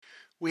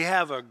We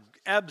have an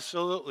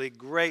absolutely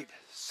great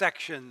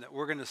section that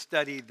we're going to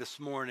study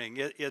this morning.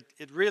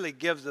 It really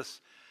gives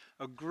us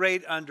a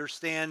great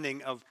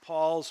understanding of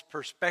Paul's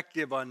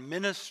perspective on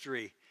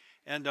ministry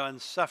and on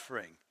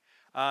suffering.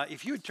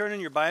 If you would turn in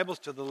your Bibles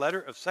to the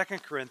letter of 2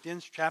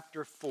 Corinthians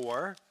chapter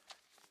 4,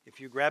 if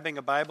you're grabbing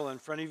a Bible in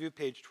front of you,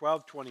 page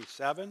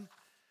 1227,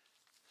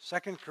 2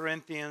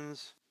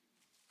 Corinthians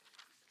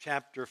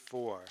chapter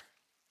 4.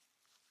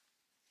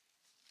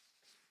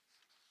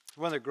 It's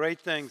one of the great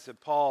things that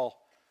Paul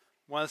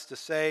wants to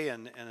say,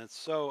 and it's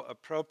so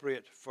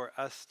appropriate for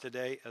us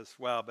today as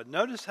well. But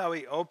notice how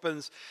he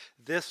opens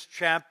this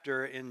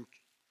chapter in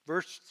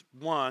verse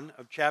 1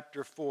 of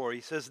chapter 4.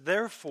 He says,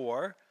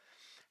 "Therefore,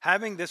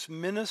 having this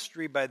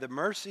ministry by the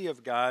mercy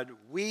of God,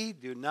 we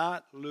do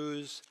not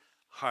lose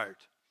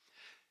heart."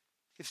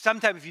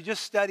 If you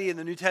just study in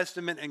the New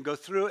Testament and go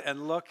through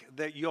and look,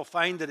 that you'll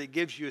find that it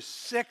gives you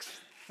 6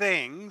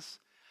 things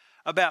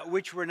about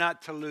which we're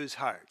not to lose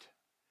heart.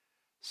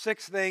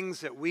 6 things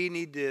that we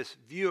need to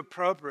view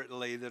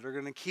appropriately that are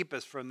going to keep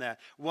us from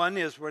that. One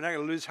is we're not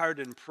going to lose heart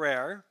in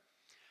prayer.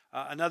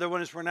 Another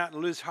one is we're not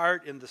going to lose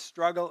heart in the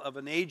struggle of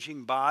an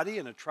aging body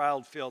and a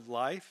trial-filled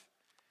life.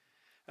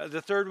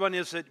 The third one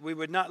is that we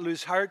would not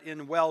lose heart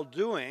in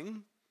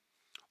well-doing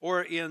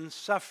or in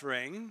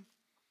suffering,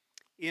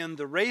 in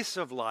the race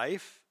of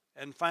life,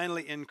 and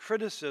finally in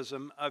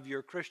criticism of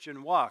your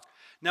Christian walk.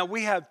 Now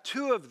we have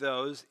 2 of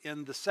those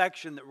in the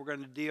section that we're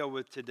going to deal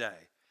with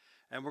today.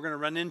 And we're going to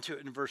run into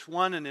it in verse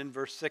 1 and in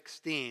verse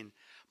 16.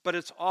 But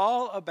it's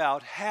all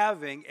about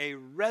having a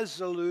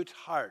resolute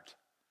heart.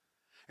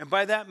 And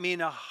by that I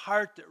mean a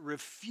heart that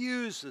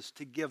refuses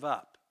to give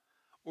up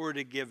or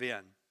to give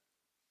in.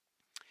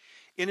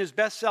 In his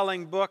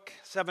best-selling book,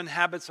 7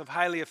 Habits of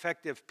Highly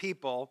Effective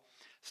People,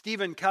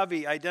 Stephen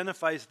Covey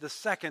identifies the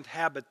second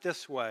habit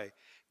this way: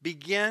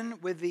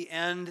 begin with the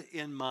end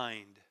in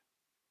mind.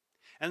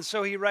 And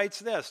so he writes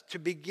this: to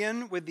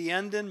begin with the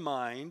end in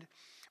mind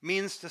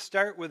means to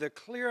start with a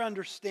clear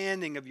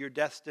understanding of your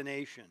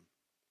destination.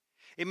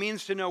 It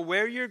means to know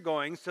where you're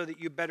going so that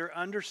you better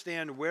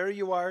understand where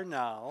you are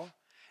now,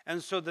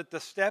 and so that the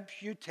steps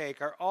you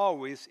take are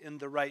always in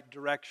the right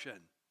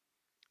direction.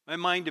 My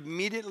mind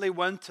immediately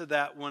went to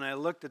that when I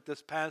looked at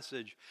this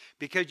passage,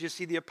 because you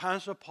see, the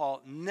Apostle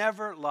Paul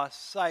never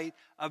lost sight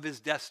of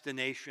his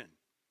destination.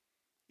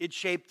 It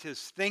shaped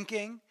his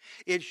thinking,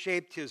 it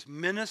shaped his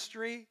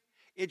ministry,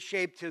 it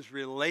shaped his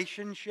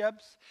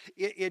relationships,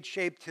 it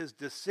shaped his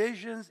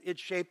decisions, it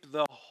shaped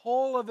the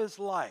whole of his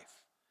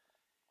life.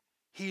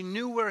 He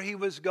knew where he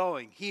was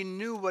going. He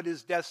knew what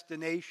his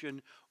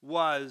destination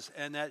was,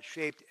 and that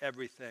shaped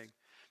everything.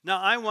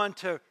 Now I want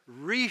to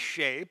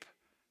reshape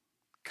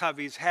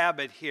Covey's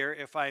habit here,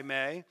 if I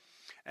may,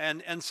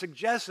 and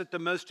suggest that the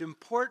most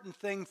important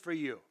thing for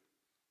you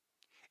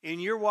in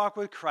your walk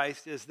with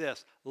Christ is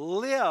this: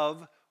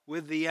 live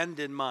with the end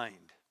in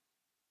mind.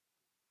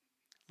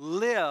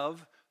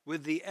 Live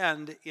with the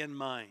end in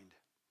mind.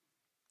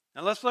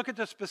 Now let's look at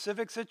the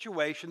specific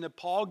situation that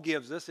Paul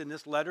gives us in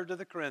this letter to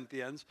the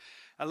Corinthians.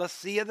 And let's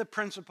see the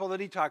principle that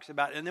he talks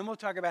about. And then we'll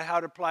talk about how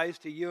it applies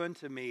to you and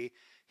to me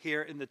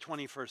here in the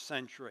 21st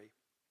century.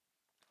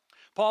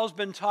 Paul's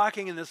been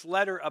talking in this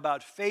letter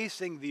about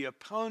facing the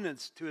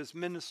opponents to his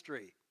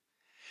ministry.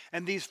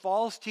 And these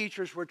false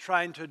teachers were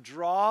trying to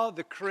draw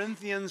the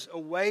Corinthians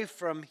away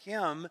from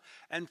him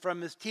and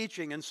from his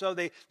teaching. And so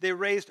they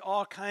raised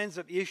all kinds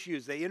of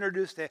issues. They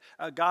introduced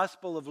a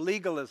gospel of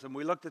legalism.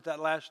 We looked at that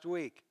last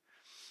week.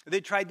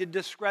 They tried to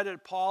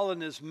discredit Paul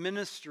and his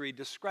ministry,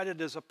 discredit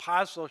his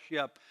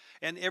apostleship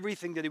and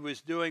everything that he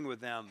was doing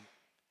with them.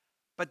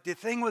 But the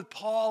thing with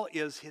Paul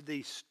is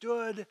he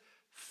stood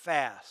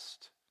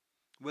fast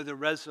with a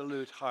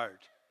resolute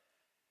heart.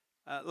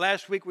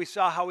 Last week we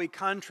saw how he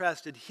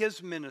contrasted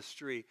his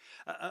ministry,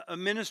 a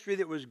ministry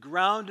that was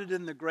grounded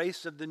in the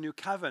grace of the new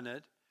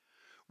covenant,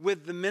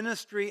 with the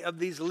ministry of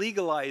these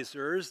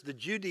legalizers, the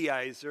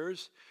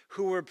Judaizers,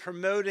 who were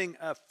promoting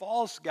a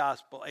false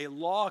gospel, a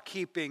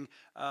law-keeping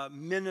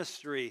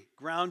ministry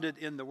grounded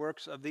in the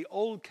works of the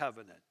old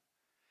covenant.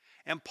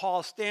 And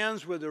Paul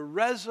stands with a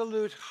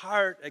resolute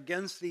heart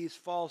against these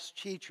false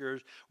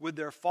teachers with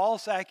their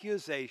false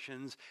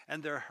accusations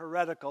and their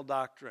heretical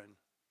doctrine.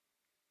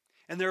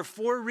 And there are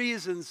 4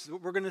 reasons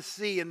that we're going to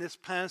see in this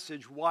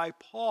passage why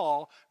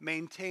Paul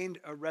maintained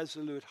a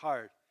resolute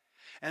heart.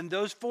 And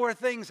those 4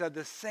 things are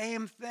the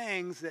same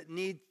things that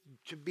need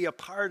to be a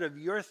part of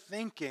your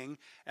thinking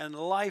and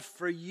life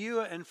for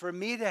you and for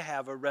me to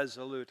have a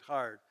resolute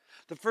heart.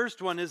 The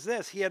first one is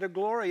this: he had a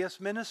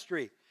glorious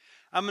ministry.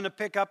 I'm going to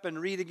pick up and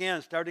read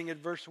again, starting at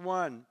verse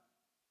 1.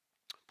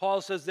 Paul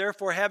says,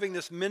 "Therefore, having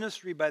this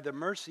ministry by the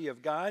mercy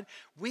of God,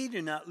 we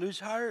do not lose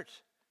heart.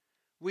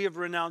 We have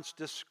renounced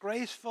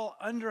disgraceful,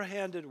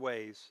 underhanded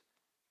ways.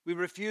 We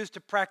refuse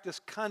to practice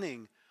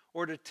cunning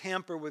or to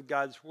tamper with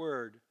God's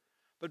word.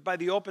 But by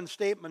the open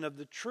statement of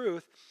the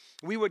truth,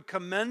 we would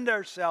commend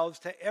ourselves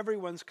to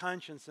everyone's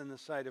conscience in the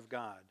sight of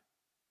God.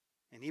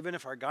 And even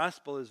if our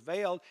gospel is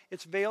veiled,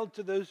 it's veiled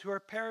to those who are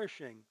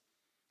perishing.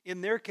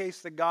 In their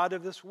case, the God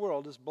of this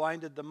world has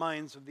blinded the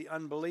minds of the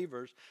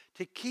unbelievers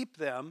to keep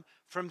them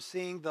from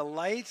seeing the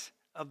light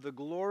of the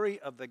glory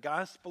of the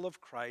gospel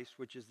of Christ,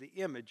 which is the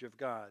image of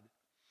God.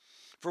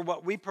 For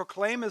what we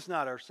proclaim is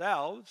not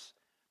ourselves,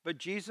 but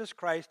Jesus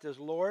Christ as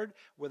Lord,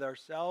 with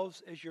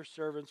ourselves as your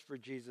servants for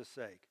Jesus'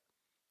 sake.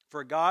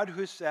 For God,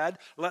 who said,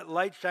 "Let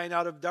light shine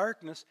out of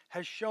darkness,"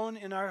 has shone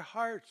in our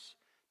hearts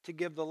to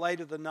give the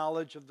light of the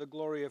knowledge of the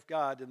glory of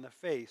God in the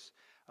face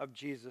of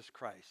Jesus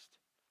Christ.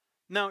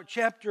 Now,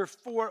 chapter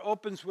 4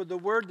 opens with a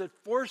word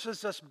that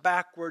forces us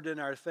backward in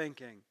our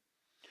thinking.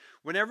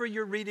 Whenever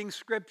you're reading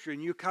Scripture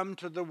and you come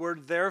to the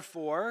word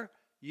therefore,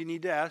 you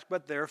need to ask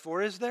what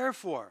therefore is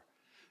therefore.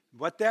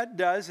 What that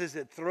does is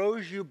it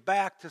throws you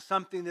back to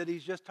something that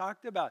he's just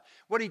talked about.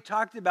 What he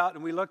talked about,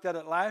 and we looked at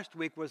it last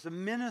week, was a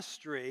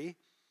ministry,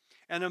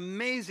 an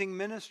amazing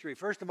ministry.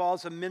 First of all,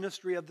 it's a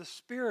ministry of the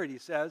Spirit, he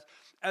says,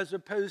 as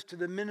opposed to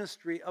the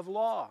ministry of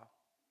law.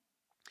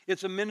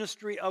 It's a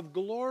ministry of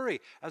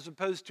glory as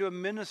opposed to a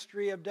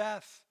ministry of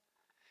death.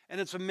 And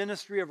it's a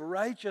ministry of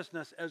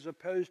righteousness as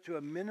opposed to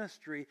a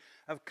ministry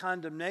of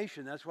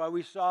condemnation. That's why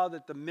we saw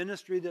that the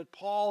ministry that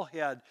Paul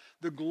had,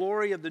 the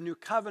glory of the new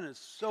covenant,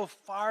 so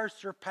far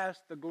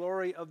surpassed the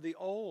glory of the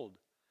old.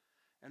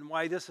 And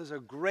why this is a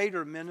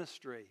greater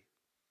ministry.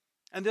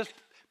 And this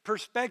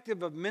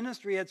perspective of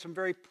ministry had some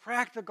very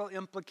practical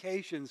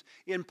implications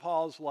in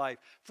Paul's life.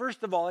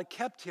 First of all, it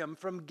kept him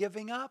from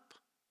giving up.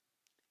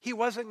 He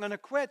wasn't going to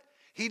quit.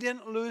 He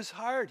didn't lose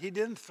heart. He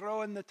didn't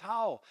throw in the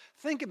towel.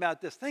 Think about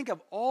this. Think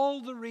of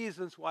all the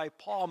reasons why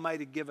Paul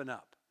might have given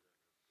up.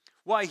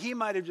 Why he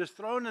might have just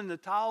thrown in the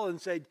towel and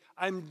said,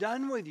 "I'm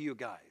done with you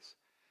guys."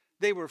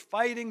 They were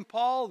fighting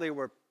Paul.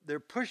 They're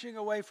pushing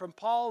away from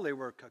Paul. They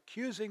were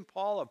accusing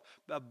Paul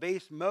of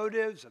base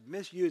motives, of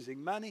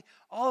misusing money,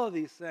 all of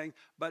these things.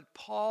 But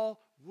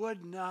Paul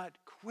would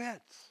not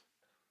quit.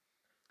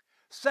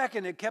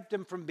 Second, it kept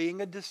him from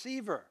being a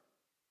deceiver.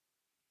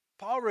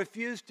 Paul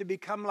refused to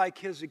become like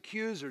his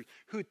accusers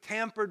who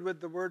tampered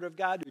with the word of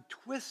God, who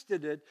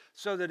twisted it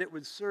so that it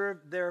would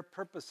serve their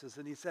purposes.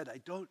 And he said, "I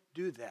don't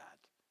do that,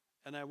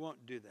 and I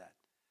won't do that."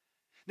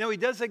 Now, he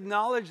does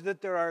acknowledge that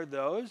there are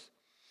those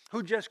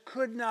who just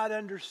could not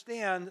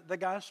understand the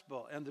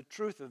gospel and the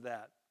truth of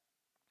that.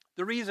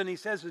 The reason, he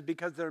says, is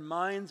because their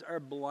minds are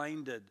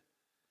blinded,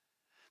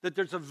 that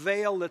there's a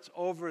veil that's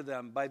over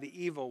them by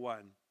the evil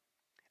one.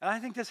 And I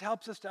think this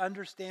helps us to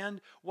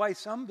understand why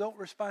some don't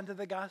respond to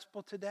the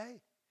gospel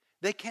today.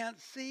 They can't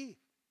see.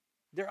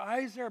 Their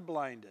eyes are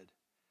blinded,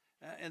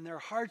 and their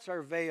hearts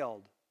are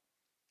veiled.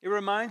 It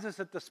reminds us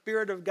that the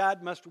Spirit of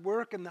God must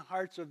work in the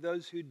hearts of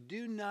those who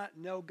do not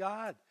know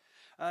God,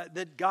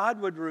 that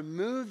God would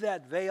remove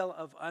that veil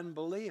of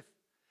unbelief,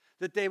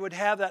 that they would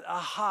have that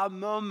aha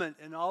moment,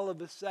 and all of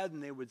a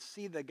sudden they would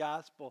see the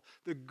gospel,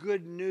 the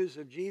good news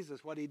of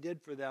Jesus, what he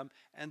did for them,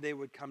 and they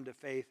would come to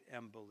faith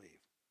and believe.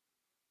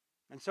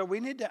 And so we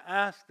need to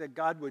ask that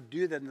God would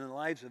do that in the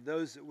lives of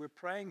those that we're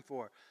praying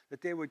for,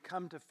 that they would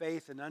come to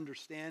faith and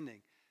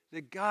understanding,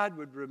 that God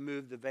would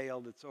remove the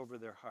veil that's over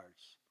their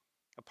hearts.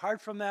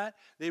 Apart from that,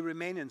 they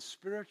remain in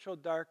spiritual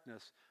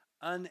darkness,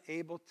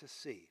 unable to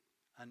see,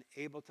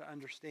 unable to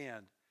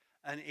understand,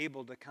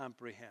 unable to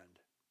comprehend.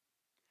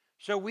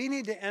 So we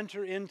need to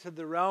enter into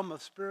the realm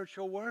of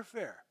spiritual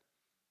warfare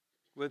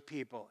with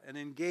people and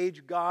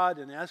engage God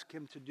and ask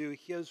him to do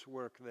his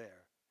work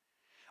there.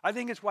 I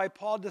think it's why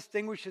Paul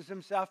distinguishes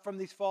himself from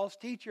these false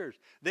teachers.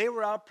 They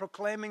were out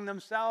proclaiming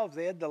themselves.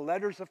 They had the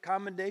letters of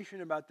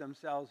commendation about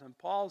themselves. And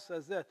Paul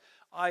says this,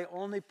 "I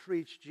only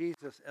preach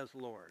Jesus as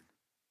Lord."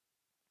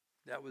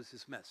 That was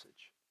his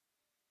message.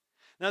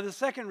 Now, the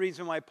second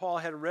reason why Paul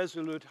had a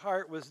resolute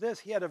heart was this.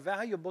 He had a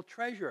valuable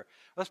treasure.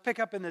 Let's pick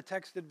up in the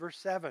text at verse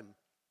 7.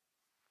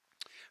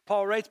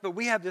 Paul writes, "But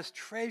we have this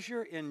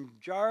treasure in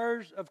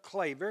jars of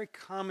clay," very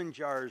common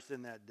jars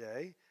in that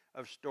day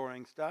of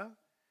storing stuff.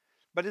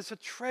 But it's a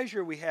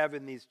treasure we have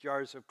in these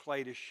jars of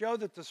clay to show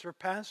that the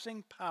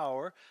surpassing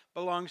power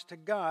belongs to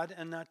God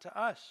and not to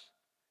us.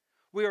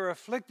 We are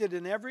afflicted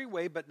in every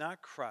way but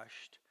not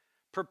crushed,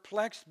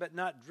 perplexed but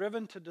not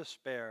driven to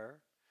despair,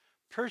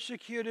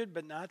 persecuted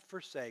but not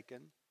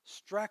forsaken,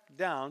 struck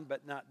down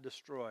but not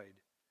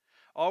destroyed,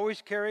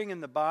 always carrying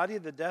in the body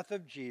the death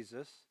of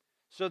Jesus,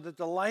 so that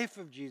the life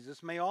of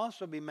Jesus may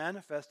also be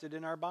manifested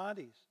in our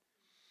bodies.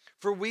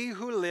 For we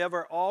who live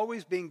are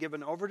always being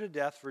given over to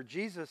death for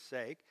Jesus'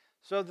 sake,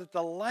 so that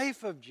the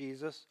life of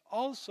Jesus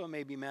also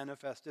may be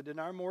manifested in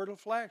our mortal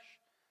flesh.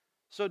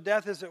 So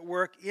death is at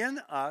work in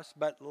us,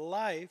 but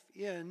life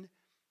in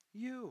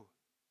you."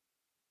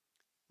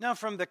 Now,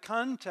 from the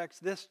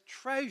context, this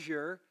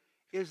treasure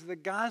is the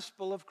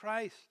gospel of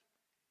Christ.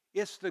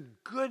 It's the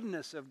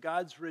goodness of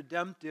God's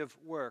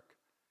redemptive work.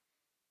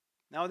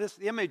 Now, this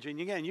image, and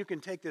again, you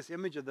can take this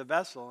image of the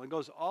vessel, and it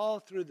goes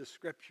all through the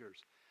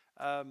Scriptures.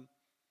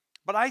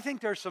 But I think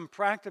there's some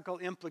practical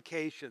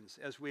implications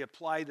as we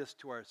apply this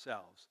to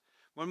ourselves.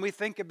 When we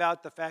think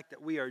about the fact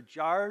that we are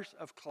jars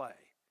of clay,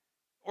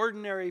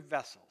 ordinary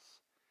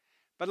vessels.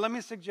 But let me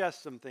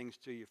suggest some things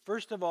to you.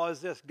 First of all is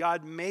this: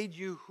 God made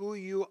you who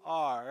you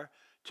are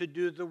to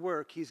do the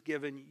work he's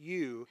given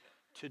you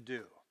to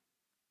do.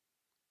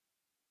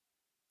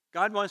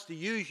 God wants to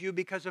use you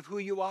because of who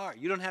you are.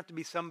 You don't have to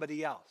be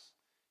somebody else.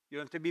 You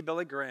don't have to be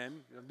Billy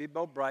Graham. You don't have to be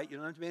Bill Bright. You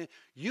don't have to be.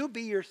 You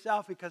be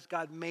yourself because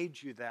God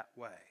made you that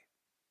way.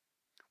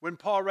 When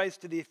Paul writes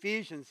to the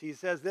Ephesians, he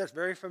says this,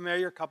 very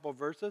familiar couple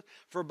verses.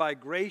 For by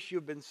grace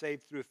you've been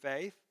saved through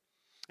faith.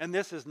 And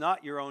this is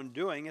not your own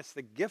doing. It's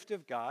the gift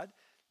of God,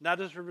 not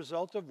as a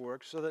result of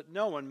works, so that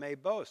no one may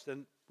boast.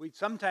 And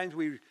sometimes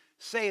we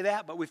say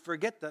that, but we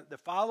forget the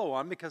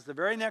follow-on, because the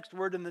very next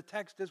word in the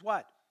text is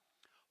what?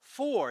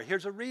 For.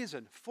 Here's a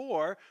reason.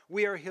 For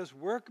we are his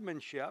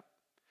workmanship,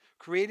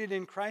 created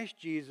in Christ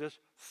Jesus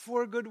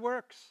for good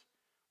works,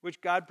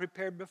 which God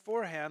prepared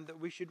beforehand that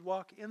we should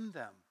walk in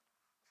them.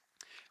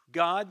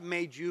 God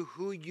made you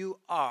who you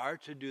are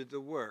to do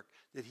the work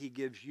that he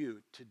gives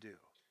you to do.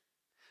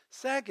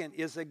 Second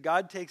is that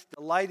God takes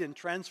delight in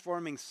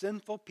transforming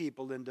sinful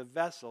people into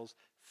vessels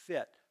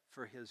fit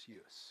for his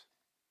use.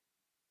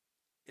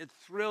 It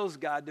thrills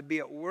God to be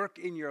at work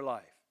in your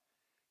life,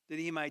 that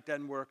he might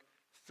then work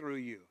through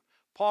you.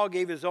 Paul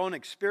gave his own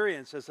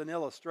experience as an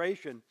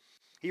illustration.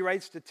 He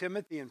writes to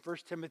Timothy in 1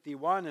 Timothy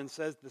 1 and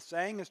says, the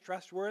saying is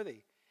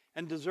trustworthy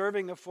and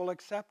deserving of full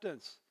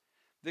acceptance,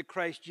 that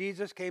Christ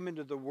Jesus came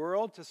into the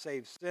world to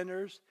save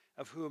sinners,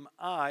 of whom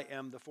I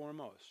am the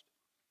foremost.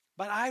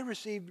 But I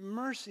received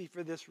mercy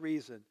for this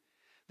reason,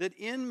 that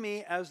in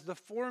me as the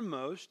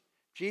foremost,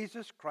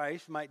 Jesus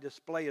Christ might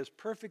display his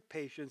perfect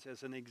patience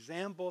as an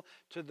example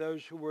to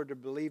those who were to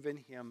believe in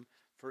him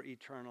for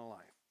eternal life.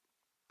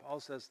 Paul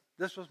says,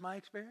 this was my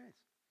experience.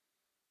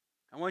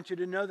 I want you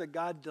to know that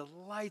God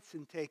delights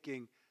in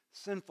taking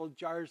sinful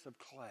jars of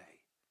clay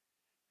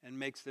and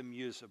makes them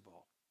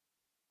usable.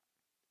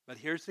 But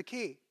here's the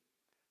key.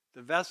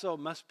 The vessel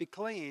must be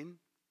clean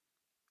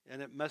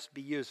and it must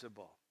be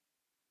usable.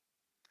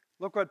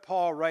 Look what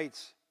Paul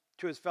writes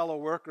to his fellow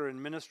worker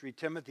in ministry,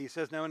 Timothy. He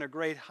says, now in a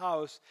great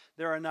house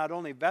there are not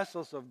only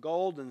vessels of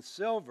gold and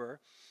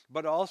silver,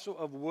 but also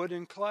of wood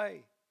and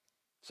clay,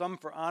 some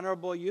for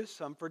honorable use,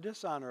 some for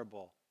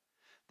dishonorable.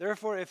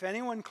 Therefore, if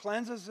anyone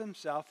cleanses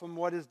himself from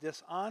what is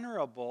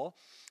dishonorable,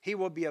 he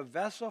will be a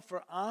vessel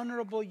for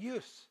honorable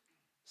use,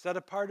 set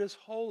apart as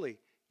holy,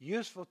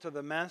 useful to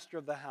the master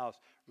of the house,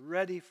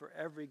 ready for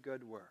every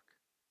good work.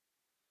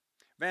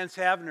 Vance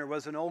Havner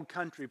was an old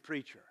country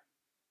preacher.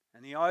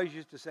 And he always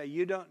used to say,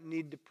 you don't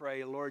need to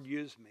pray, Lord,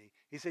 use me.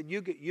 He said,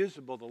 you get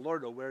usable, the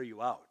Lord will wear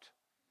you out.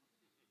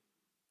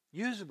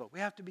 Usable. We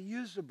have to be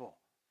usable.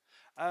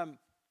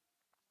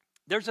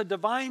 There's a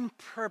divine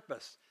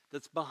purpose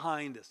that's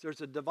behind us.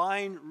 There's a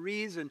divine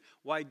reason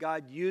why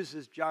God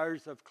uses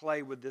jars of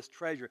clay with this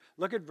treasure.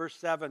 Look at verse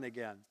 7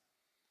 again.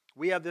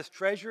 We have this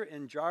treasure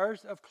in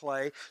jars of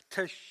clay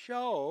to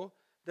show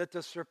that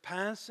the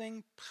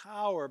surpassing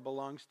power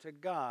belongs to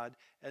God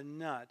and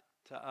not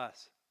to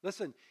us.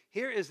 Listen,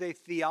 here is a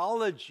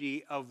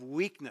theology of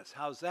weakness.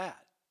 How's that?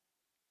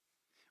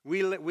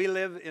 We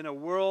live in a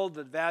world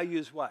that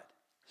values what?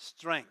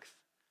 Strength,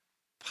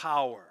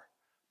 power,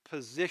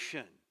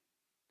 position.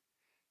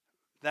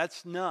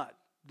 That's not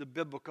the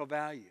biblical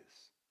values.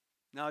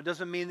 Now, it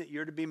doesn't mean that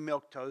you're to be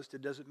milquetoast.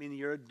 It doesn't mean that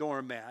you're a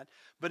doormat.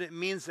 But it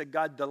means that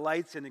God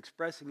delights in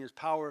expressing his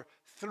power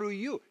through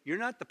you. You're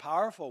not the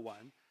powerful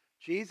one.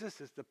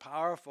 Jesus is the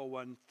powerful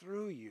one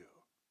through you.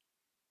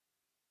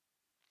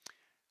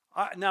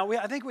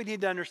 I think we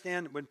need to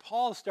understand when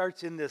Paul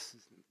starts in this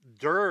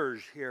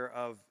dirge here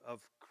of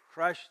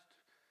crushed,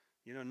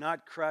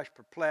 not crushed,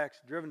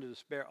 perplexed, driven to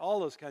despair, all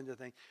those kinds of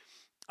things.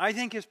 I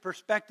think his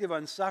perspective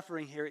on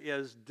suffering here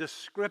is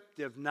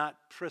descriptive, not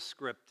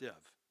prescriptive.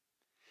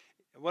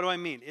 What do I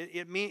mean?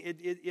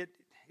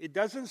 It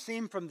doesn't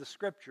seem from the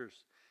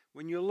scriptures,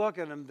 when you look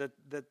at them,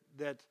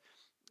 that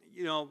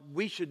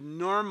we should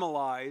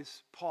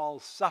normalize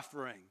Paul's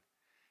suffering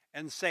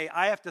and say,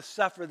 I have to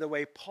suffer the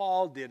way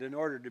Paul did in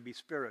order to be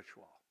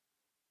spiritual.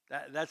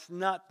 That's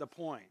not the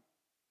point.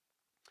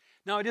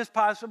 Now, it is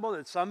possible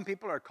that some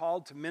people are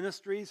called to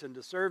ministries and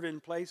to serve in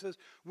places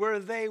where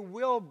they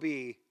will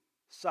be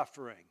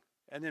suffering.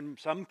 And in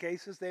some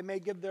cases, they may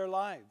give their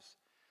lives.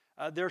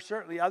 There are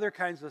certainly other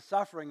kinds of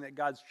suffering that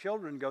God's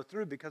children go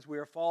through because we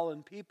are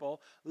fallen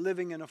people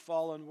living in a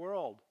fallen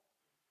world.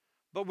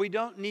 But we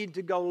don't need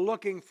to go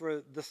looking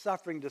for the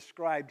suffering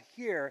described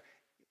here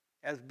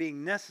as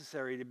being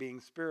necessary to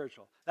being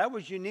spiritual. That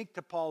was unique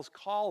to Paul's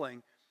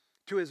calling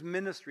to his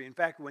ministry. In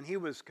fact, when he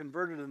was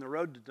converted on the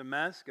road to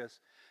Damascus,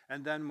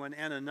 and then when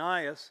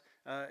Ananias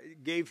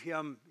gave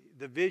him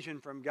the vision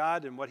from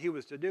God and what he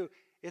was to do,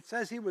 it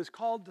says he was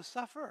called to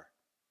suffer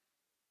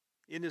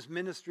in his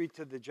ministry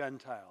to the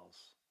Gentiles.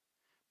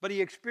 But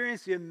he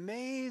experienced the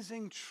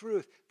amazing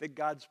truth that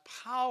God's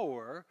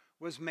power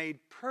was made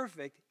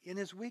perfect in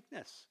his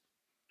weakness.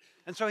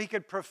 And so he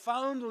could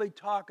profoundly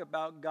talk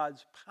about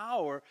God's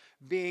power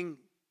being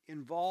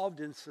involved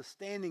in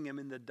sustaining him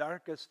in the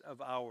darkest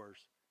of hours.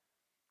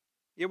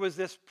 It was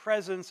this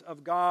presence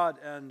of God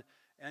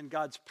and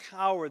God's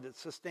power that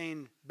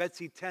sustained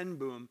Betsy ten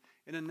Boom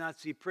in a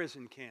Nazi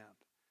prison camp.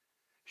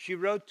 She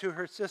wrote to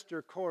her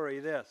sister Corrie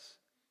this: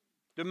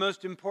 The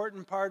most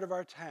important part of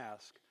our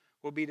task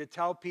will be to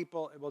tell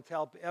people, it will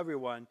tell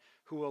everyone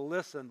who will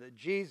listen that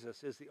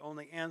Jesus is the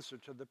only answer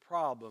to the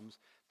problems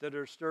that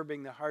are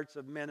disturbing the hearts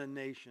of men and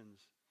nations.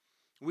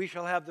 We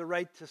shall have the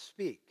right to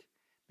speak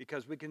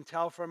because we can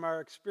tell from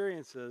our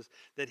experiences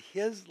that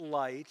his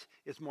light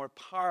is more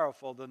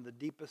powerful than the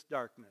deepest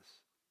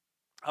darkness.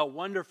 How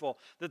wonderful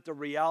that the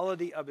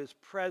reality of his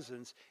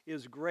presence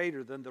is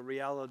greater than the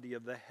reality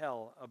of the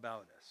hell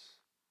about us.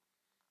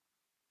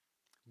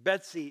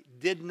 Betsy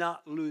did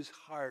not lose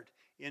heart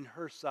in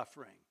her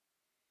suffering.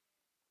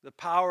 The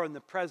power and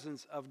the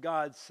presence of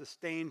God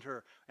sustained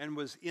her and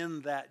was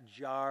in that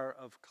jar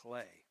of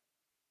clay.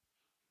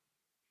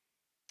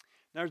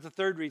 Now, there's the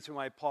third reason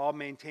why Paul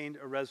maintained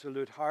a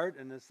resolute heart,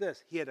 and it's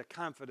this: he had a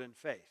confident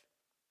faith.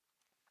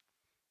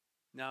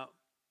 Now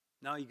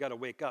you got to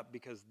wake up,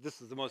 because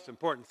this is the most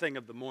important thing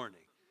of the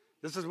morning.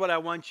 This is what I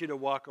want you to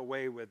walk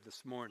away with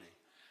this morning.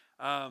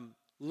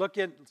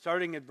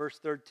 Starting at verse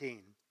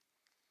 13.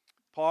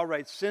 Paul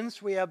writes,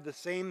 "Since we have the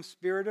same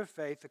spirit of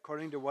faith,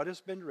 according to what has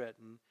been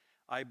written,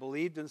 I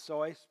believed and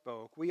so I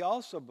spoke. We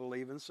also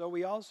believe and so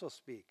we also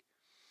speak,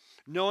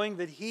 knowing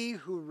that he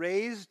who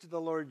raised the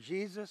Lord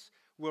Jesus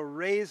will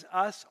raise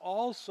us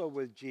also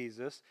with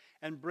Jesus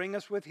and bring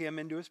us with him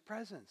into his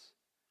presence.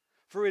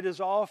 For it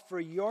is all for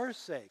your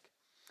sake,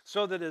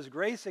 so that as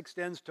grace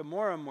extends to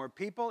more and more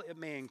people, it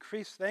may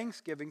increase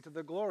thanksgiving to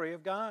the glory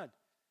of God.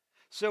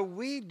 So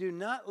we do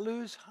not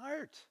lose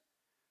heart.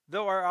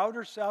 Though our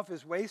outer self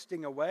is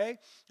wasting away,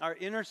 our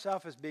inner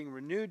self is being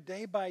renewed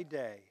day by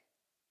day.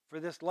 For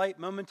this light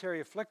momentary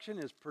affliction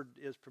is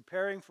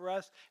preparing for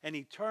us an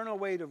eternal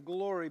weight of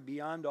glory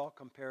beyond all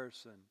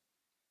comparison,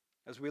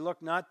 as we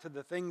look not to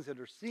the things that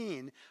are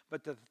seen,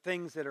 but to the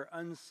things that are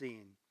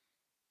unseen.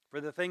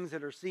 For the things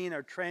that are seen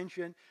are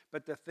transient,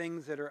 but the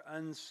things that are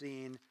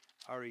unseen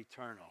are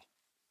eternal."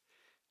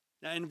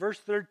 Now in verse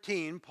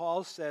 13,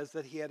 Paul says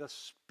that he had a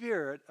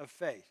spirit of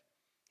faith.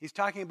 He's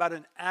talking about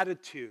an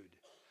attitude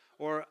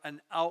or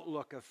an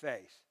outlook of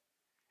faith.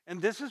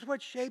 And this is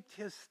what shaped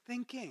his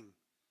thinking.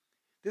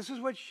 This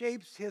is what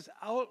shapes his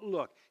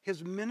outlook,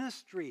 his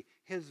ministry,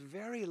 his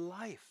very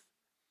life.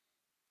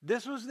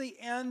 This was the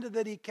end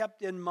that he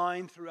kept in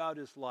mind throughout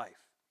his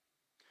life,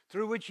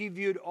 through which he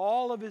viewed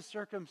all of his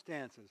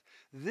circumstances.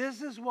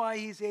 This is why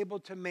he's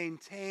able to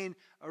maintain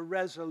a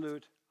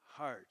resolute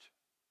heart.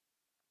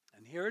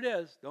 And here it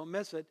is, don't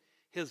miss it.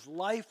 His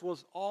life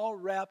was all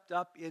wrapped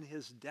up in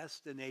his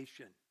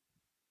destination.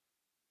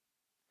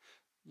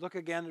 Look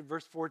again at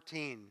verse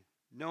 14.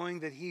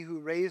 "Knowing that he who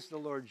raised the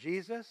Lord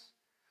Jesus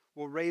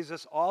will raise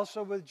us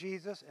also with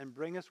Jesus and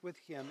bring us with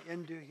him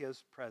into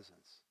his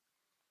presence."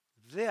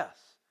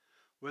 This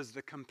was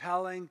the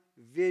compelling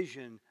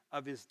vision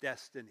of his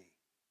destiny.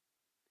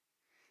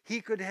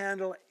 He could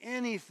handle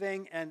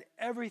anything and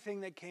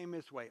everything that came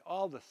his way.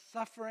 All the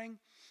suffering,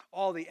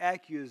 all the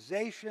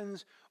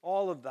accusations,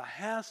 all of the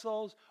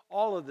hassles,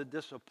 all of the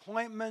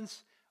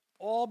disappointments,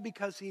 all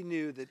because he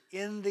knew that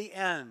in the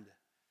end,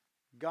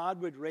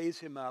 God would raise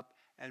him up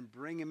and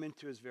bring him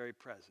into his very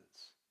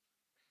presence.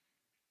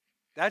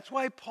 That's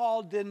why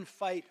Paul didn't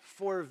fight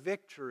for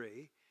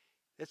victory.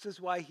 This is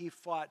why he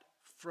fought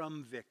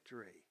from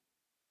victory.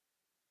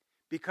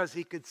 Because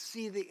he could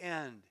see the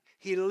end.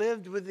 He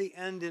lived with the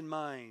end in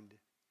mind.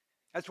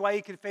 That's why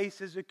he could face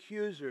his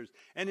accusers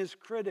and his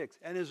critics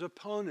and his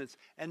opponents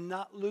and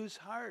not lose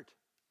heart.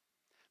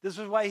 This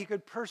is why he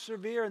could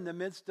persevere in the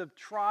midst of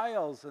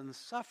trials and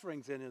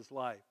sufferings in his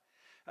life.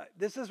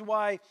 This is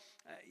why,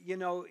 he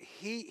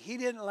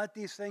didn't let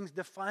these things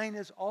define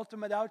his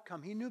ultimate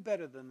outcome. He knew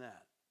better than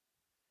that.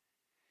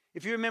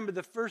 If you remember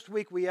the first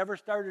week we ever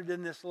started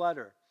in this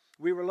letter,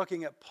 we were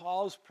looking at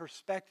Paul's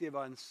perspective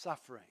on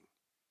suffering.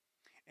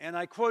 And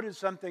I quoted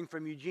something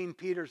from Eugene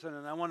Peterson,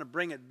 and I want to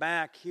bring it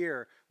back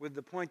here with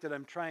the point that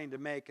I'm trying to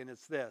make, and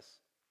it's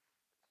this.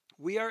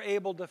 We are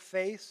able to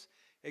face,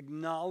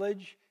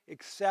 acknowledge,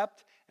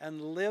 accept, and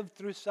live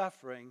through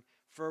suffering,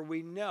 for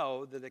we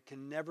know that it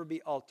can never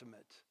be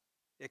ultimate.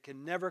 It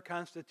can never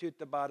constitute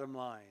the bottom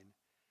line.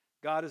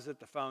 God is at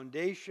the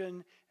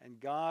foundation,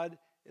 and God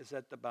is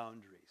at the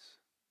boundaries.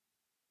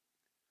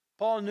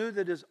 Paul knew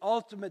that his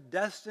ultimate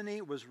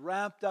destiny was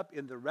wrapped up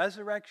in the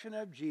resurrection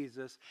of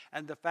Jesus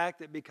and the fact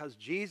that because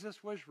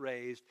Jesus was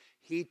raised,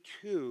 he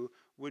too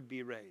would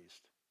be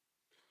raised.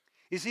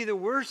 You see, the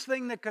worst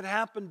thing that could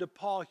happen to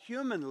Paul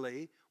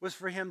humanly was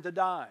for him to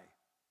die.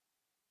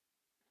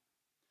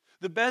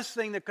 The best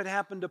thing that could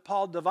happen to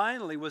Paul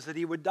divinely was that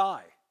he would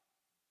die.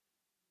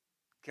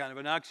 Kind of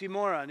an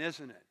oxymoron,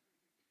 isn't it?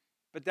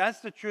 But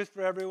that's the truth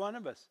for every one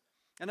of us.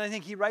 And I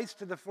think he writes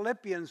to the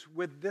Philippians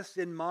with this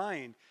in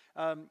mind.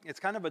 It's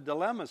kind of a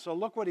dilemma. So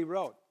look what he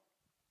wrote.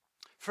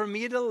 "For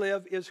me to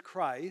live is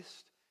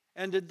Christ,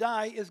 and to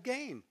die is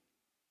gain.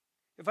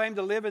 If I am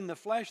to live in the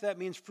flesh, that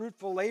means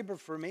fruitful labor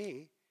for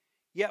me.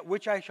 Yet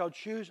which I shall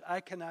choose,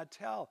 I cannot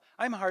tell.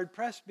 I'm hard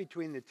pressed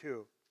between the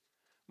two.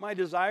 My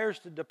desire is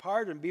to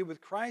depart and be with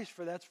Christ,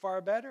 for that's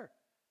far better.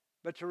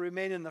 But to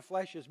remain in the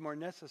flesh is more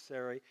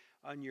necessary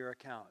on your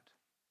account."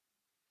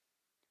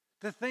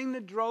 The thing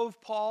that drove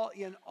Paul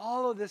in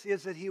all of this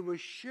is that he was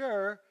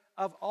sure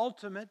of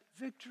ultimate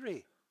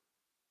victory.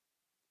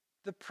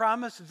 The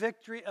promised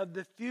victory of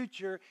the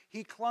future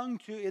he clung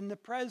to in the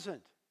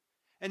present.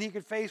 And he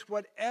could face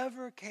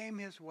whatever came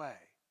his way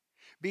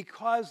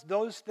because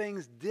those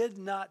things did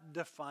not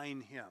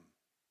define him.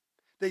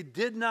 They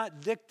did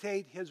not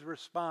dictate his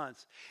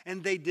response,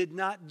 and they did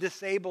not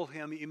disable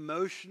him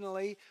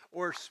emotionally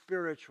or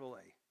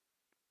spiritually.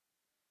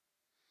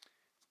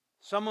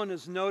 Someone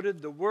has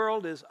noted the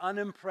world is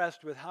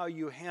unimpressed with how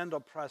you handle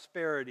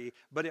prosperity,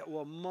 but it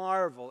will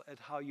marvel at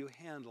how you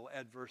handle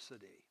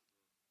adversity.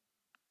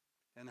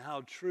 And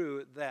how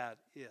true that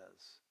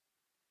is.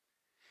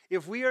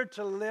 If we are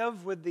to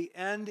live with the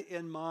end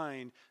in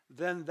mind,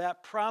 then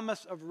that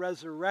promise of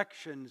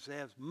resurrection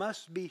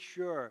must be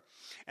sure.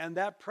 And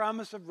that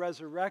promise of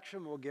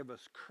resurrection will give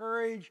us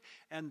courage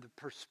and the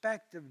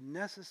perspective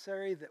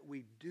necessary that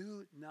we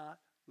do not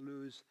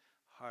lose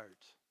heart.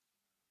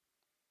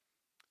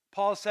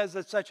 Paul says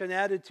that such an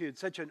attitude,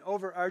 such an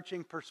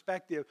overarching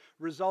perspective,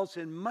 results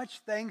in much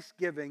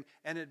thanksgiving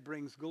and it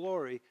brings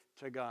glory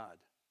to God.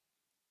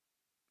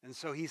 And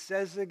so he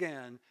says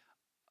again,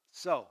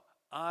 so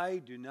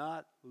I do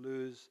not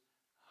lose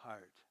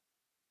heart.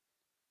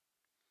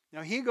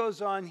 Now he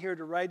goes on here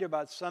to write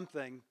about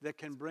something that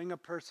can bring a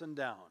person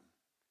down.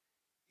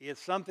 It's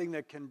something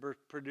that can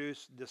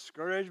produce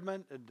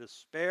discouragement and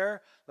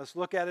despair. Let's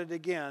look at it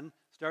again,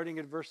 starting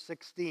at verse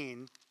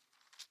 16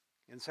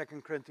 in 2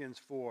 Corinthians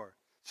 4.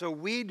 So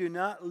we do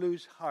not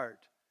lose heart.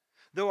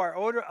 Though our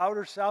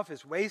outer self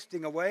is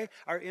wasting away,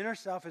 our inner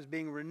self is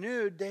being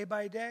renewed day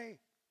by day.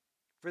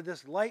 For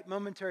this light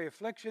momentary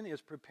affliction is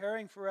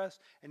preparing for us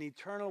an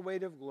eternal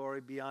weight of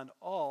glory beyond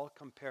all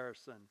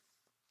comparison.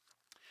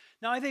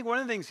 Now, I think one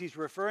of the things he's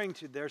referring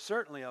to there,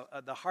 certainly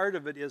the heart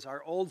of it is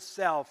our old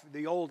self,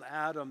 the old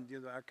Adam,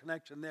 our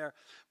connection there.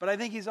 But I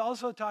think he's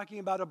also talking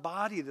about a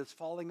body that's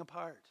falling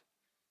apart.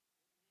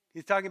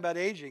 He's talking about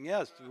aging.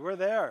 Yes, we're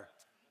there.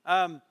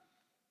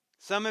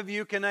 Some of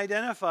you can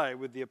identify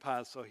with the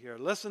apostle here.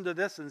 Listen to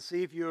this and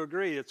see if you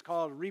agree. It's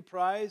called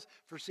Reprise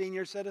for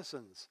Senior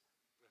Citizens.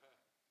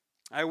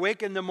 I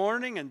wake in the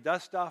morning and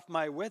dust off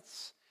my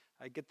wits.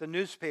 I get the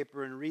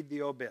newspaper and read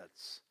the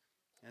obits.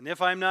 And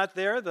if I'm not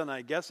there, then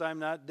I guess I'm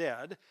not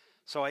dead.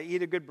 So I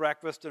eat a good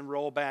breakfast and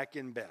roll back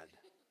in bed.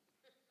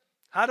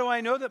 How do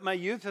I know that my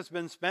youth has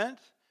been spent?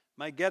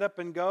 My get up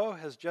and go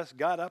has just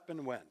got up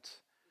and went.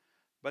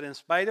 But in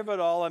spite of it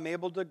all, I'm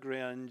able to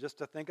grin just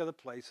to think of the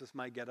places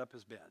my get up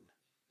has been.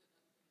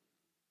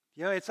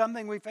 You know, it's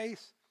something we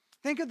face.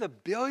 Think of the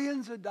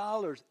billions of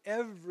dollars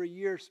every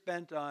year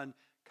spent on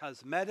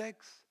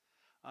cosmetics,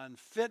 on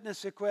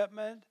fitness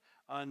equipment,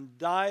 on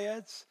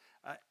diets,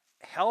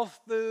 health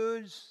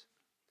foods,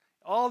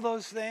 all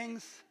those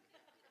things.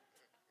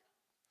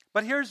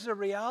 But here's the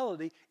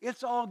reality.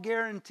 It's all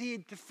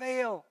guaranteed to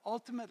fail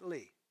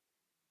ultimately.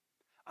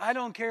 I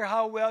don't care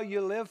how well you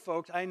live,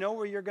 folks. I know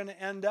where you're going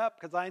to end up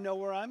because I know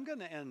where I'm going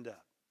to end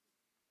up.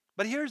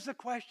 But here's the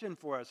question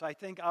for us, I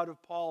think, out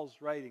of Paul's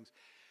writings.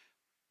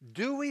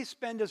 Do we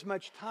spend as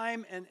much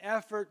time and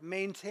effort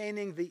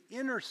maintaining the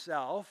inner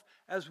self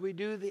as we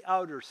do the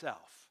outer self?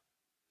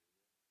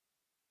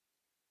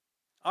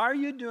 Are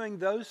you doing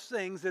those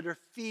things that are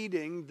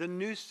feeding the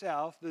new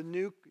self, the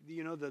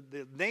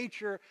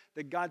nature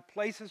that God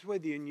places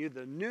within you,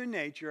 the new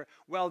nature?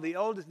 Well,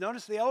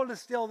 notice the old is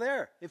still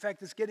there. In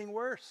fact, it's getting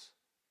worse.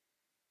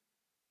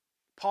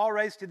 Paul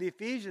writes to the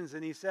Ephesians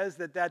and he says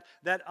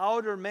that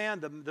outer man,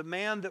 the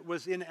man that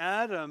was in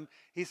Adam,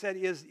 he said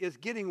is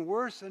getting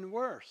worse and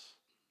worse.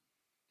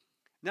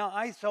 Now,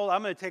 I'm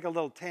going to take a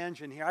little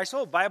tangent here. I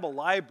sold Bible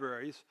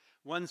libraries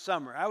one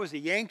summer. I was a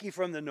Yankee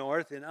from the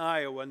north in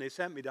Iowa, and they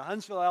sent me to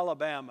Huntsville,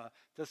 Alabama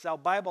to sell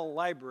Bible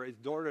libraries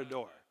door to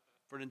door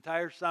for an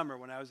entire summer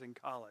when I was in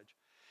college.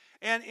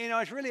 And,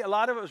 it's really, a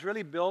lot of it was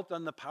really built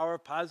on the power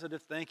of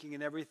positive thinking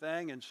and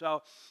everything. And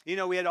so,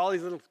 we had all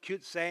these little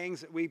cute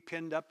sayings that we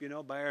pinned up,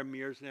 by our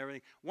mirrors and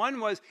everything. One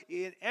was,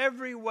 in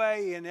every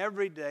way, in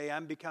every day,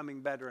 I'm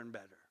becoming better and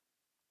better.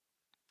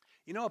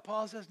 You know what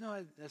Paul says?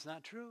 No, that's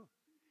not true.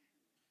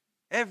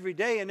 Every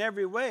day, in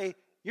every way,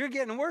 you're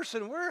getting worse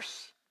and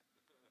worse.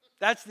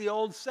 That's the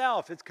old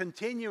self. It's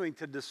continuing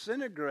to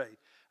disintegrate.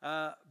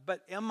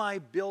 But am I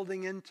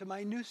building into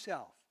my new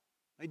self?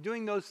 Am I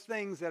doing those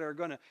things that are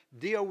going to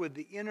deal with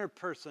the inner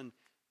person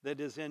that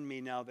is in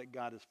me now that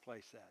God has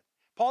placed that?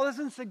 Paul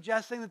isn't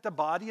suggesting that the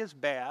body is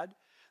bad,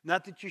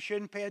 not that you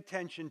shouldn't pay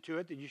attention to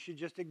it, that you should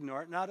just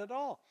ignore it, not at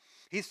all.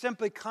 He's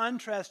simply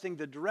contrasting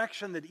the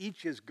direction that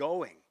each is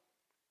going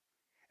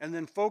and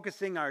then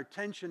focusing our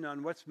attention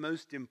on what's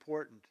most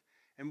important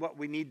and what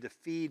we need to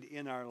feed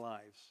in our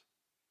lives.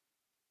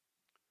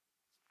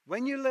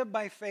 When you live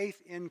by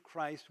faith in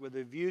Christ with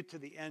a view to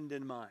the end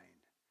in mind,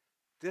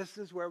 this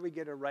is where we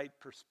get a right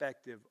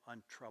perspective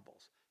on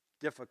troubles,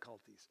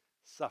 difficulties,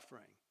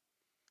 suffering.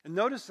 And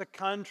notice the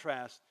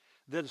contrast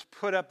that is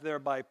put up there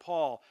by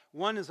Paul.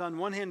 One is, on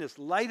one hand, this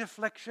light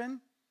affliction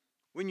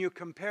when you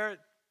compare it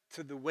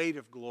to the weight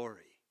of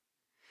glory.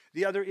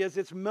 The other is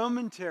it's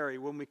momentary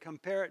when we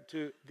compare it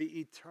to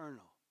the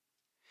eternal.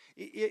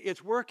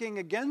 It's working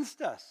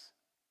against us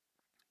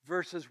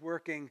versus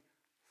working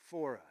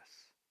for us.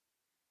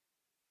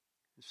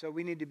 So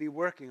we need to be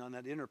working on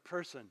that inner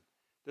person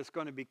that's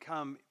going to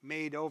become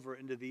made over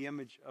into the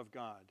image of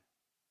God.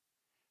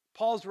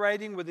 Paul's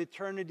writing with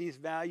eternity's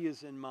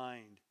values in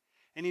mind,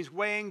 and he's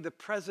weighing the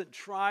present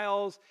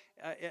trials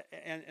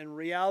and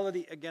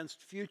reality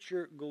against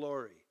future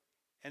glory.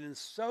 And in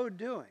so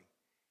doing,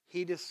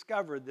 he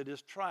discovered that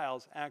his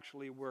trials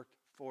actually worked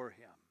for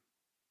him.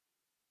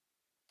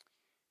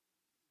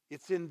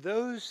 It's in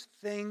those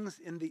things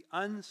in the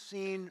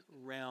unseen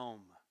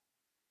realm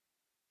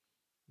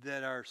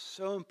that are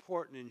so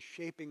important in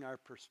shaping our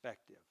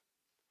perspective,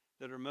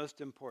 that are most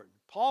important.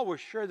 Paul was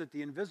sure that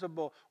the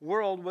invisible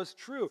world was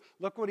true.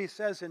 Look what he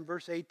says in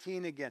verse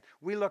 18 again.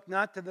 We look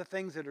not to the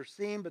things that are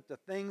seen, but the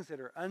things that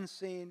are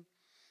unseen.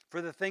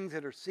 For the things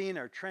that are seen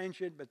are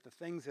transient, but the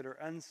things that are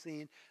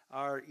unseen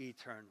are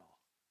eternal.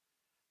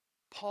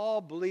 Paul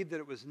believed that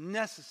it was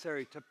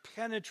necessary to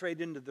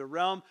penetrate into the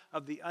realm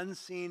of the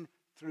unseen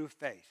through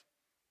faith.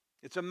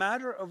 It's a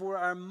matter of where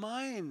our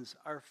minds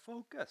are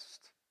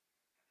focused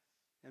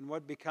and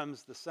what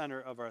becomes the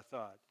center of our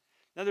thought.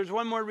 Now, there's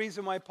one more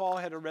reason why Paul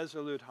had a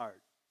resolute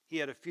heart. He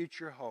had a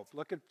future hope.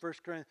 Look at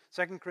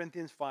 2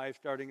 Corinthians 5,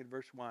 starting at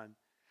verse 1.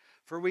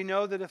 For we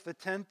know that if the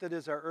tent that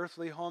is our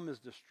earthly home is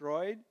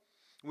destroyed,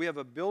 we have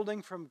a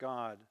building from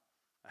God,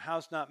 a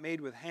house not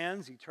made with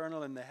hands,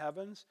 eternal in the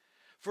heavens.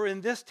 For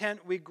in this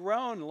tent we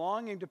groan,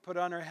 longing to put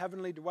on our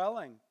heavenly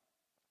dwelling.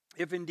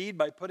 If indeed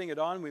by putting it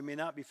on we may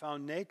not be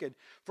found naked.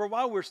 For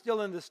while we're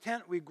still in this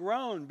tent we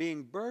groan,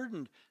 being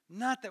burdened,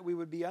 not that we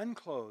would be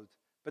unclothed,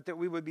 but that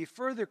we would be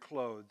further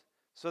clothed,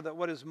 so that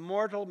what is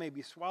mortal may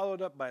be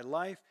swallowed up by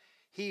life.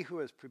 He who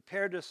has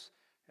prepared us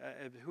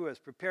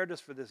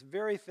for this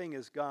very thing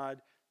is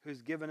God,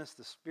 who's given us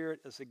the Spirit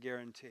as a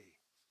guarantee.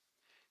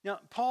 Now,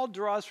 Paul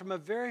draws from a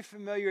very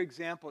familiar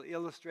example to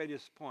illustrate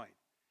his point.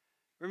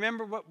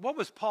 Remember, what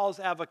was Paul's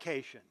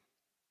avocation?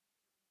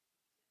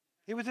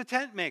 He was a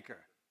tent maker.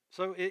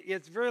 So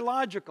it's very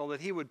logical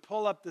that he would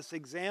pull up this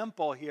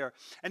example here,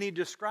 and he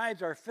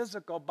describes our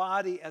physical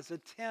body as a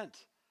tent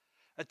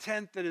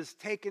that is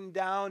taken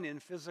down in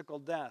physical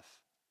death.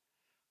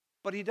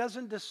 But he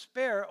doesn't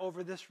despair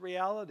over this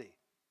reality.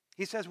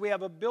 He says we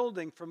have a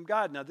building from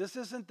God. Now, this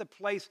isn't the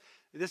place,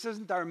 this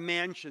isn't our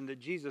mansion that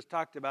Jesus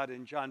talked about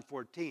in John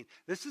 14.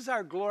 This is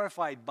our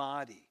glorified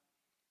body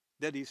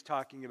that he's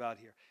talking about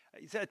here.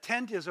 A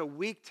tent is a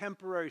weak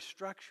temporary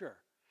structure,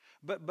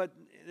 but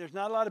there's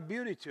not a lot of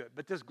beauty to it.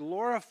 But this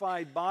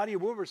glorified body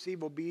we'll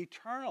receive will be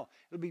eternal.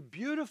 It'll be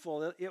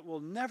beautiful. It will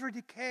never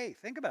decay.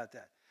 Think about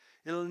that.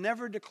 It'll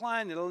never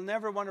decline. It'll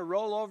never want to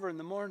roll over in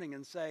the morning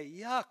and say,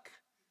 yuck.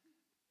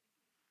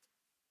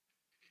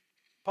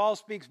 Paul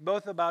speaks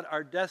both about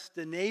our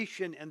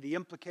destination and the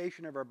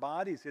implication of our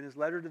bodies in his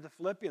letter to the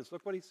Philippians.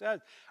 Look what he says.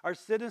 Our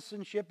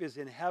citizenship is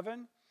in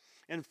heaven,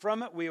 and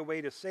from it we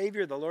await a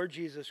Savior, the Lord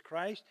Jesus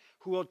Christ,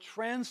 who will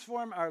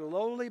transform our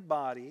lowly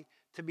body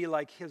to be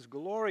like his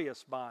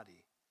glorious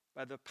body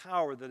by the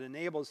power that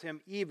enables him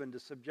even to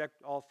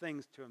subject all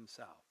things to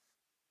himself.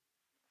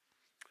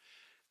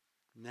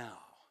 Now,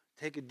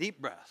 take a deep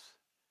breath,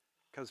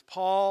 because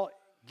Paul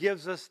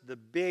gives us the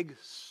big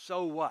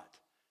so what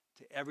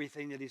to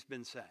everything that he's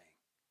been saying.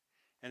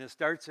 And it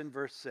starts in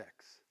verse 6.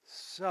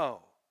 So,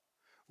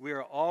 we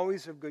are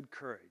always of good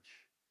courage.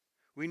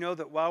 We know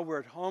that while we're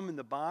at home in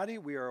the body,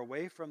 we are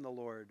away from the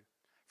Lord.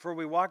 For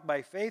we walk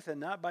by faith and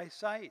not by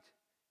sight.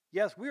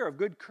 Yes, we are of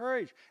good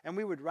courage, and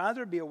we would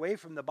rather be away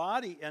from the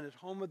body and at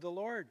home with the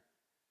Lord.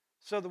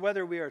 So that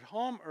whether we are at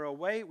home or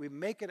away, we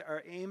make it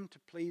our aim to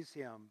please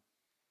him.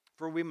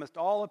 For we must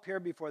all appear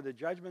before the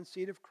judgment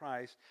seat of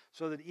Christ,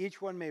 so that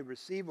each one may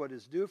receive what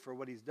is due for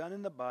what he's done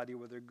in the body,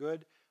 whether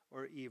good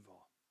or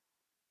evil.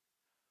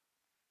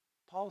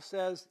 Paul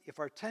says, if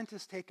our tent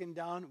is taken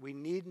down, we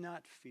need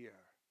not fear.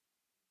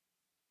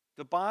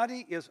 The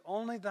body is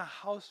only the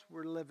house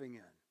we're living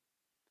in.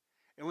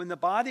 And when the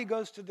body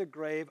goes to the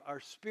grave, our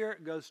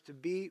spirit goes to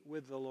be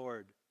with the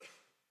Lord.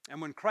 And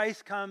when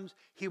Christ comes,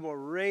 he will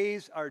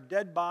raise our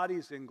dead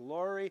bodies in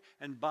glory,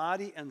 and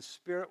body and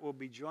spirit will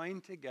be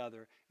joined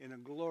together in a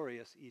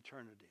glorious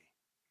eternity.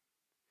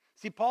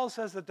 See, Paul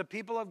says that the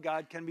people of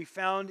God can be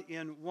found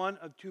in one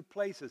of two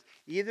places,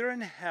 either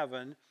in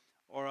heaven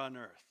or on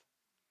earth.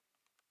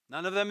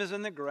 None of them is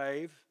in the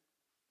grave,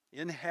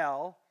 in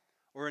hell,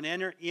 or an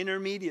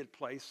intermediate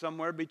place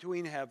somewhere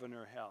between heaven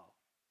or hell.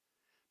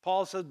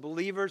 Paul says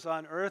believers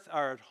on earth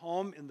are at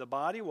home in the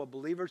body, while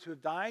believers who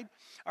have died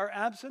are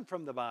absent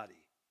from the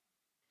body.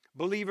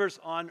 Believers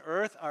on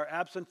earth are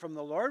absent from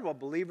the Lord, while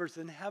believers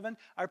in heaven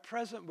are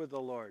present with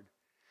the Lord.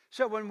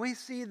 So when we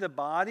see the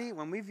body,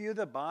 when we view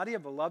the body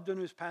of a loved one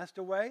who's passed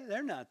away,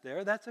 they're not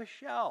there. That's a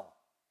shell.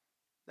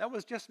 That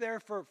was just there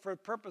for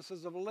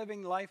purposes of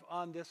living life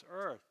on this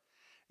earth.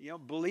 You know,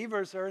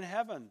 believers are in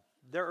heaven.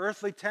 Their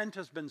earthly tent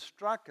has been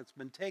struck, it's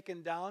been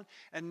taken down,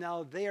 and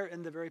now they are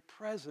in the very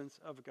presence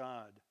of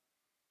God.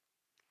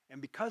 And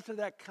because of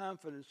that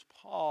confidence,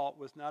 Paul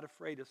was not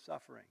afraid of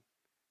suffering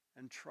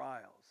and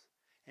trials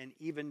and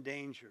even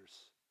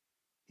dangers.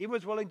 He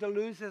was willing to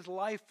lose his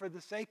life for the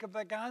sake of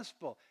the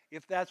gospel,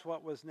 if that's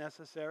what was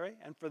necessary,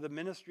 and for the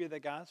ministry of the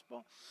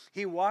gospel.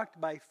 He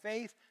walked by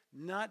faith,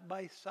 not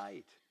by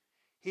sight.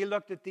 He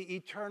looked at the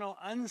eternal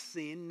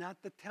unseen,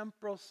 not the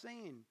temporal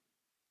seen.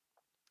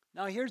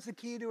 Now here's the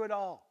key to it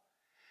all.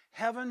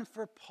 Heaven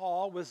for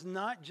Paul was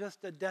not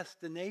just a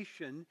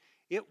destination,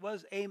 it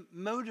was a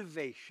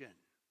motivation.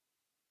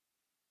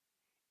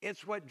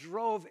 It's what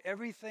drove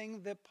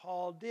everything that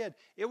Paul did.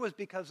 It was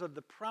because of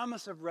the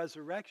promise of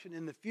resurrection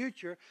in the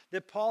future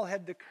that Paul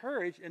had the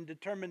courage and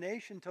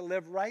determination to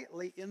live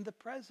rightly in the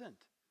present.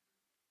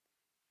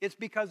 It's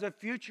because of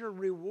future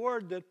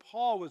reward that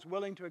Paul was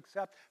willing to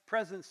accept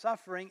present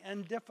suffering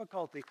and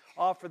difficulty,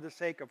 all for the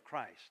sake of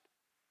Christ.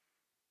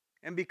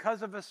 And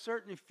because of a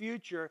certain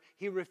future,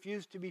 he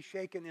refused to be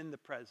shaken in the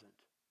present.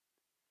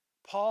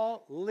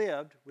 Paul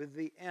lived with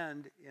the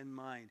end in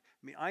mind.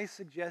 I mean, I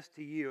suggest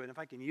to you, and if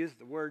I can use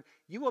the word,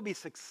 you will be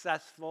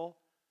successful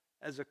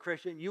as a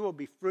Christian. You will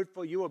be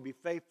fruitful. You will be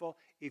faithful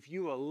if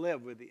you will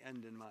live with the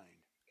end in mind.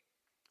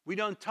 We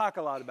don't talk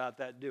a lot about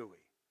that, do we?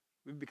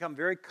 We've become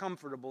very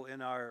comfortable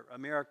in our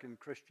American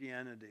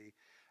Christianity.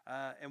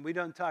 And we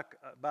don't talk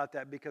about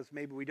that because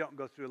maybe we don't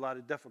go through a lot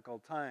of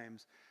difficult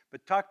times.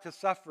 But talk to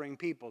suffering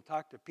people.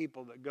 Talk to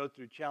people that go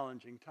through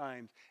challenging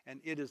times. And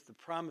it is the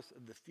promise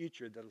of the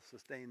future that will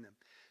sustain them.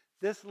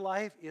 This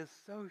life is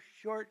so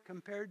short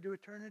compared to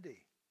eternity.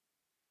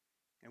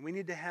 And we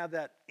need to have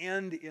that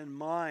end in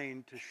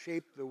mind to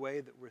shape the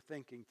way that we're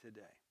thinking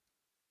today.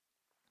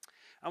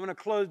 I want to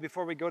close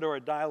before we go to our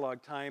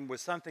dialogue time with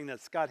something that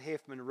Scott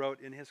Hafemann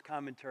wrote in his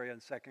commentary on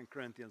 2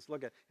 Corinthians.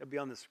 Look at it'll be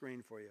on the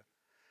screen for you.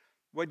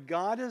 What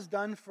God has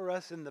done for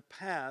us in the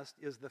past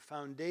is the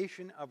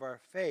foundation of our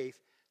faith,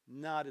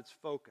 not its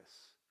focus.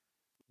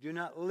 Do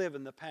not live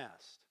in the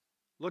past.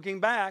 Looking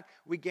back,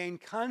 we gain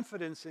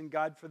confidence in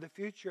God for the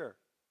future.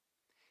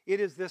 It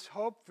is this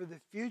hope for the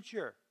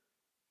future,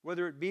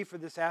 whether it be for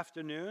this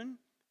afternoon,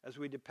 as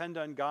we depend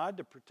on God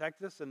to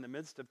protect us in the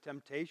midst of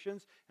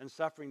temptations and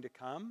suffering to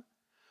come,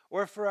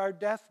 or for our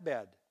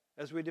deathbed,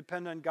 as we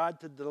depend on God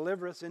to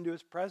deliver us into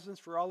his presence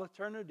for all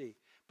eternity.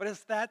 But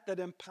it's that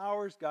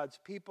empowers God's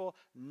people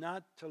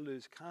not to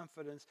lose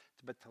confidence,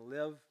 but to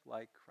live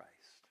like Christ.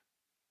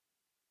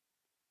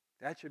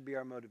 That should be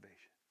our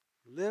motivation.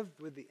 Live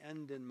with the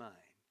end in mind.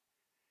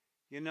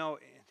 You know,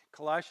 in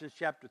Colossians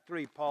chapter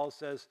 3, Paul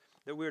says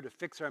that we're to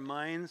fix our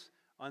minds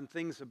on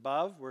things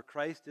above, where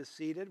Christ is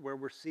seated, where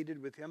we're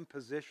seated with him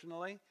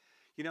positionally.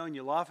 You know, and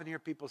you'll often hear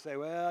people say,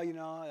 well, you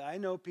know, I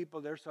know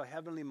people, they're so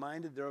heavenly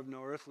minded, they're of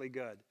no earthly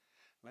good.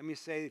 Let me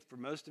say, for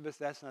most of us,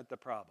 that's not the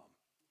problem.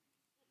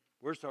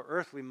 We're so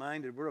earthly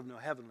minded, we're of no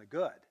heavenly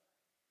good.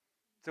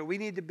 So we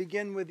need to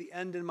begin with the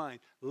end in mind.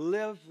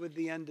 Live with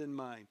the end in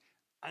mind.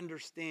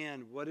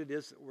 Understand what it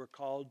is that we're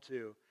called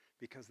to,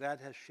 because that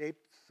has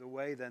shaped the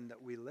way then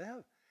that we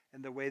live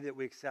and the way that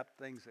we accept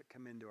things that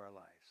come into our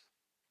lives.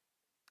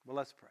 Well,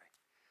 let's pray.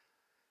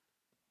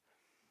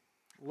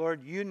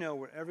 Lord, you know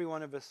where every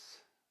one of us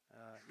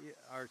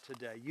are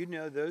today. You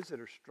know those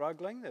that are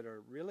struggling, that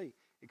are really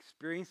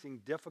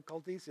experiencing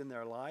difficulties in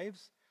their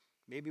lives,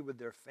 maybe with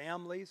their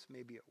families,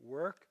 maybe at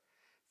work,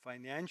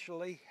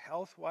 financially,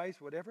 health-wise,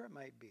 whatever it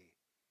might be.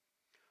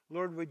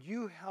 Lord, would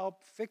you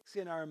help fix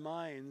in our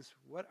minds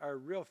what our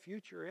real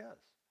future is?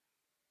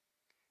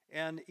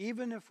 And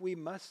even if we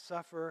must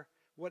suffer,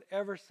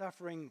 whatever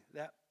suffering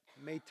that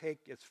may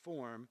take its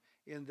form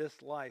in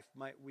this life,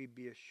 might we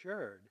be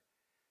assured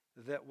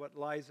that what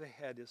lies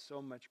ahead is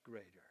so much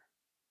greater,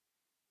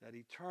 that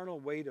eternal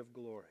weight of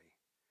glory.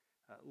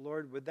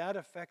 Lord, would that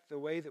affect the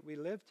way that we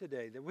live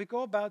today? That we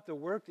go about the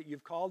work that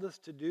you've called us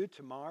to do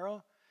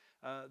tomorrow,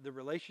 the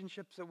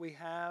relationships that we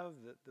have,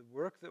 the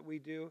work that we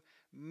do,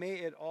 may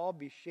it all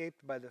be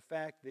shaped by the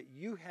fact that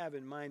you have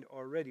in mind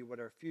already what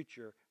our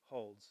future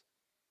holds.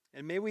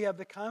 And may we have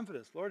the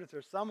confidence. Lord, if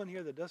there's someone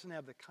here that doesn't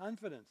have the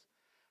confidence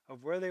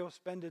of where they will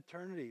spend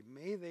eternity,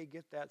 may they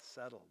get that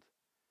settled.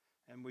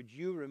 And would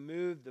you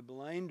remove the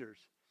blinders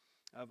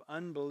of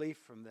unbelief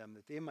from them,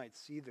 that they might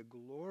see the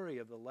glory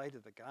of the light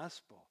of the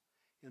gospel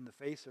in the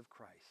face of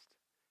Christ,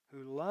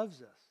 who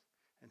loves us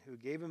and who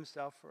gave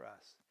himself for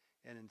us.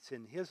 And it's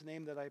in his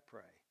name that I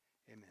pray.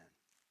 Amen.